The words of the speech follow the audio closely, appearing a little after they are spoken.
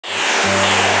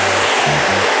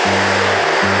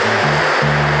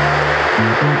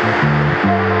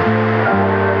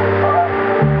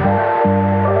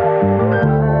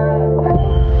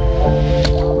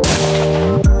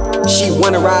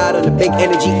big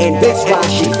energy, and that's why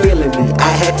she feeling me.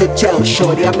 I had to tell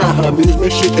shorty I'm not her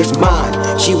amusement, she is mine.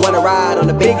 She wanna ride on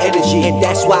the big energy, and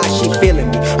that's why she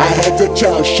feeling me. I had to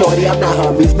tell shorty I'm not her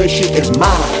amusement, she is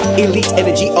mine. Elite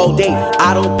energy all day,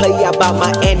 I don't play about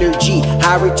my energy.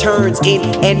 High returns in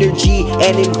energy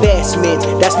and investments,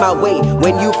 that's my way.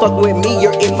 When you fuck with me,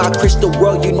 you're in my crystal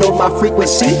world, you know my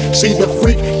frequency. See the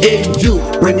freak in you,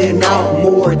 bringing out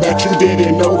more that you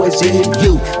didn't know was in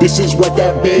you. This is what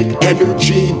that big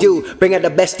energy do, bring out the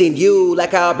best in you,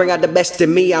 like I'll bring out the best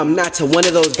in me. I'm not one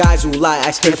of those guys who lie,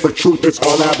 I stand for truth, it's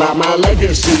all about my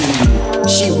legacy.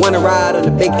 She wanna ride on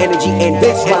the big energy, and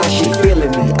that's why she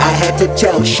feeling me. I had to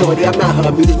tell shorty I'm not her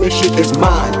amusement, she is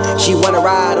mine. She wanna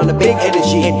ride on the big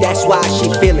energy, and that's why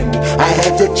she feeling me. I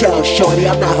had to tell shorty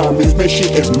I'm not her amusement, she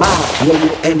is mine. Low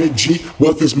energy,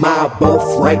 wealth is my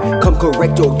birthright. Come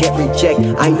correct or get reject,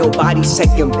 I ain't nobody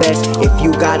second best. If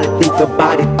you gotta think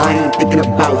about it, I ain't thinking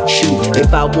about you.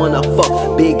 If I wanna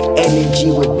fuck big energy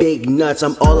with big nuts,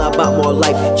 I'm all about more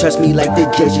life. Trust me like the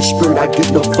Jersey spirit, I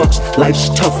give no fucks. Life's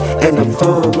tough and I'm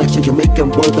firm like some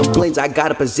Jamaican world of blends. I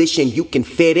got a position you can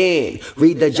fit in.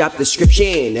 Read the job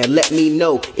description and let me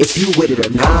know if you with it or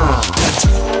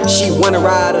not. She wanna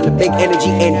ride on the big energy,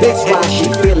 and that's why she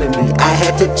feeling me. I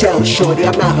had to tell shorty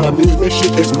I'm not her amusement, she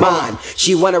is mine.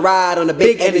 She wanna ride on the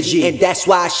big energy, and that's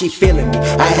why she feeling me.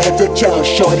 I had to tell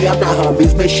shorty I'm not her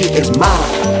amusement, she is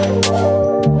mine.